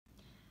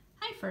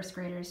first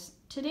graders.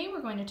 Today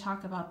we're going to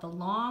talk about the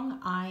long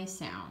I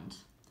sound.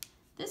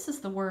 This is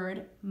the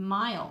word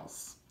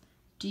miles.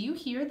 Do you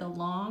hear the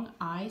long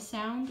I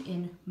sound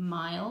in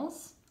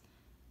miles?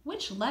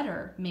 Which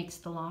letter makes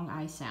the long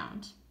I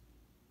sound?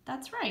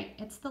 That's right,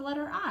 it's the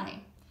letter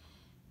I.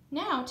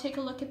 Now take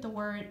a look at the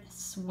word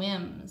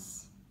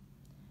swims.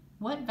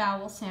 What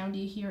vowel sound do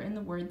you hear in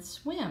the word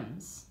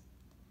swims?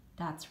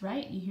 That's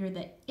right, you hear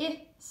the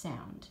I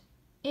sound.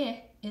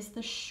 I is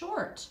the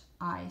short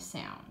I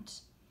sound.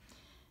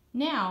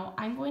 Now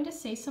I'm going to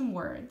say some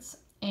words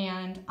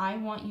and I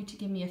want you to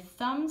give me a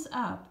thumbs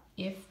up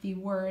if the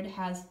word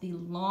has the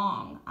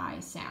long I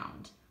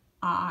sound.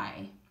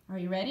 I. Are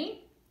you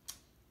ready?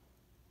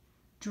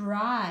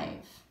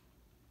 Drive,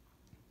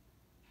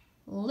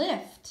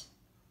 lift,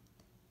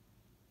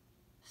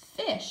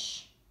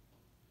 fish,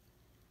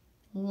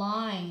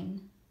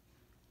 line,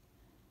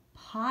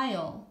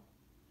 pile,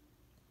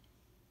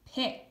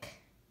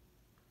 pick.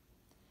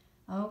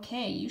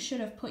 Okay, you should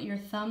have put your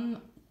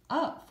thumb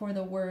up for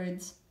the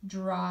words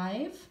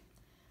drive,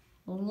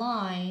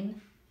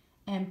 line,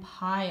 and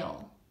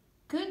pile.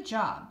 Good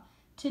job.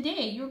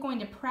 Today you're going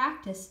to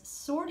practice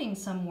sorting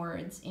some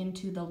words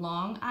into the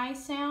long I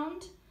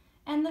sound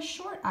and the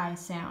short I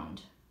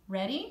sound.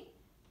 Ready?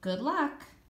 Good luck.